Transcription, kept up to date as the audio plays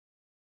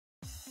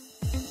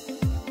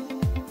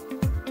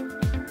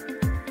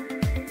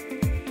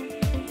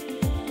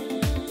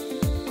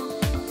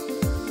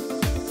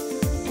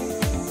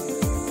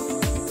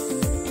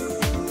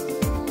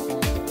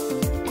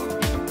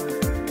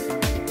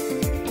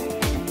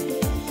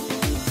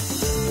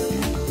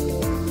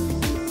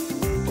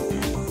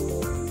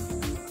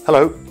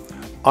Hello,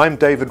 I'm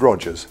David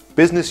Rogers,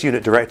 Business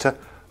Unit Director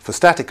for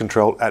Static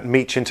Control at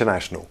Meech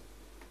International.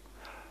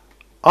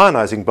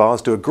 Ionising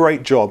bars do a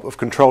great job of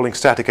controlling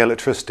static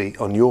electricity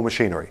on your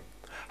machinery.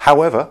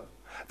 However,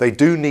 they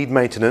do need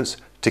maintenance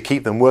to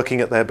keep them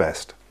working at their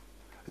best.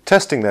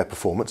 Testing their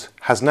performance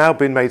has now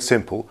been made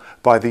simple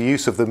by the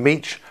use of the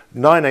Meech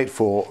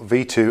 984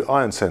 V2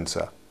 ion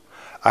sensor,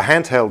 a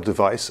handheld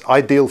device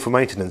ideal for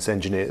maintenance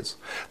engineers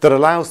that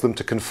allows them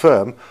to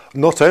confirm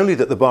not only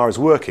that the bar is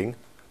working,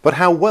 but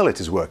how well it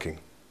is working.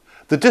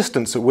 The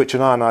distance at which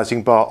an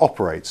ionising bar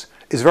operates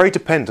is very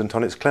dependent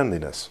on its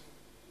cleanliness.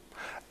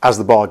 As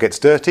the bar gets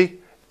dirty,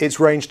 its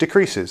range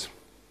decreases.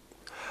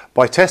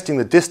 By testing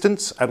the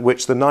distance at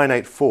which the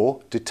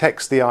 984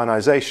 detects the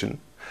ionisation,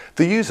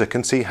 the user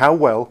can see how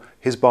well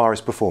his bar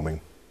is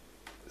performing.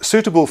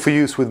 Suitable for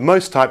use with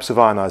most types of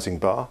ionising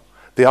bar,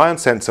 the ion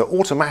sensor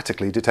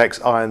automatically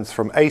detects ions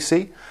from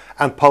AC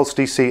and pulse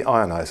DC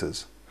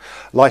ionisers,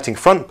 lighting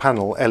front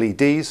panel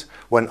LEDs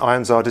when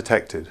ions are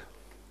detected.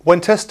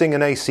 When testing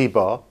an AC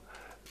bar,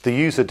 the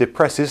user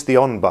depresses the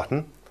on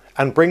button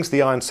and brings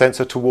the ion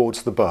sensor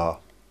towards the bar.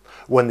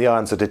 When the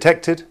ions are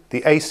detected,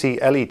 the AC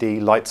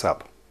LED lights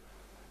up.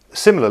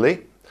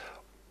 Similarly,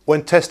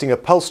 when testing a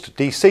pulsed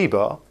DC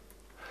bar,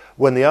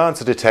 when the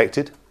ions are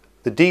detected,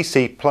 the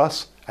DC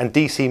plus and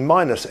DC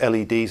minus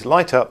LEDs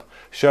light up,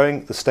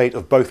 showing the state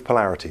of both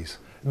polarities.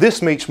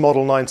 This Meech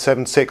Model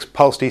 976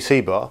 pulse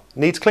DC bar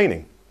needs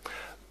cleaning.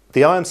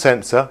 The ion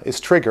sensor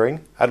is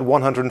triggering at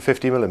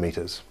 150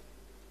 millimeters.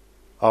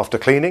 After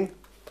cleaning,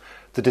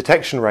 the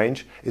detection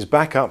range is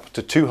back up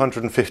to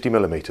 250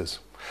 millimeters.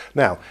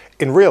 Now,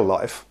 in real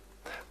life,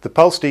 the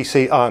pulse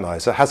DC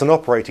ionizer has an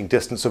operating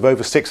distance of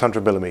over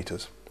 600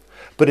 millimeters.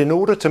 But in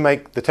order to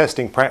make the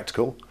testing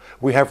practical,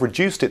 we have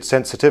reduced its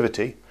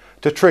sensitivity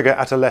to trigger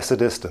at a lesser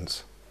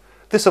distance.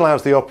 This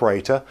allows the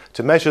operator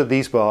to measure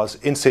these bars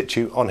in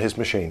situ on his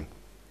machine.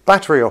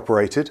 Battery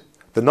operated,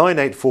 the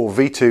 984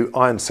 V2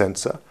 ion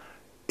sensor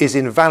is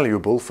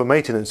invaluable for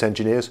maintenance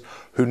engineers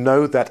who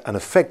know that an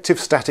effective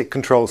static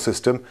control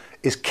system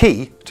is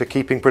key to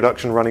keeping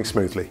production running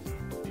smoothly.